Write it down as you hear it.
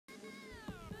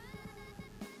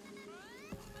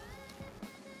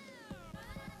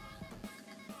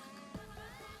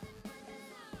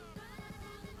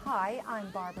Hi, I'm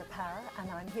Barbara Power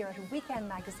and I'm here at a weekend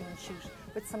magazine shoot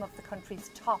with some of the country's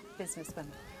top businesswomen.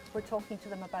 We're talking to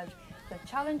them about the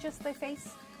challenges they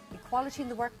face, equality in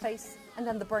the workplace, and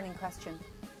then the burning question: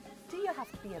 do you have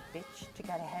to be a bitch to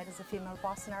get ahead as a female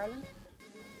boss in Ireland?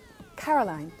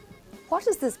 Caroline, what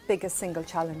is this biggest single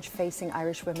challenge facing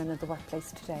Irish women in the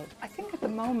workplace today? I think at the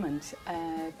moment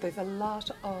there's a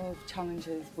lot of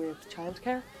challenges with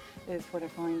childcare, is what I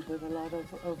find with a lot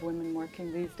of women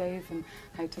working these days, and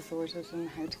how to sort it and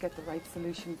how to get the right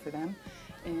solution for them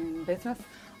in business.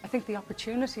 I think the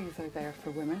opportunities are there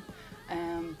for women,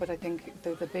 but I think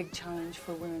there's a big challenge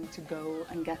for women to go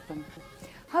and get them.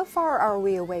 How far are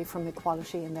we away from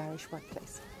equality in the Irish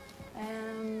workplace?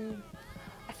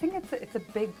 I think it's a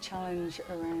big challenge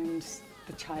around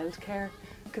the childcare,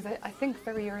 because I think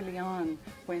very early on,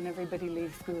 when everybody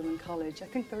leaves school and college, I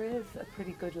think there is a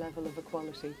pretty good level of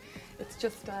equality. It's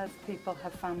just as people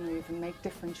have families and make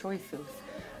different choices,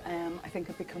 I think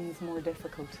it becomes more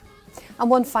difficult. And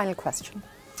one final question: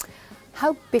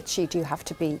 how bitchy do you have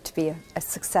to be a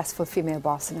successful female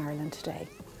boss in Ireland today?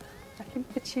 I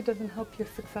think bitchy doesn't help your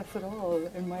success at all,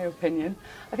 in my opinion.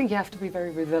 I think you have to be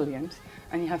very resilient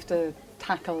and you have to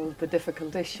tackle the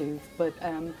difficult issues, but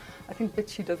I think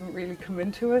bitchy doesn't really come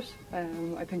into it.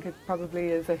 I think it probably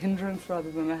is a hindrance rather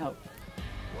than a help.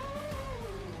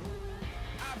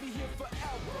 I'll be here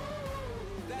forever.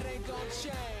 That ain't gonna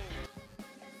change.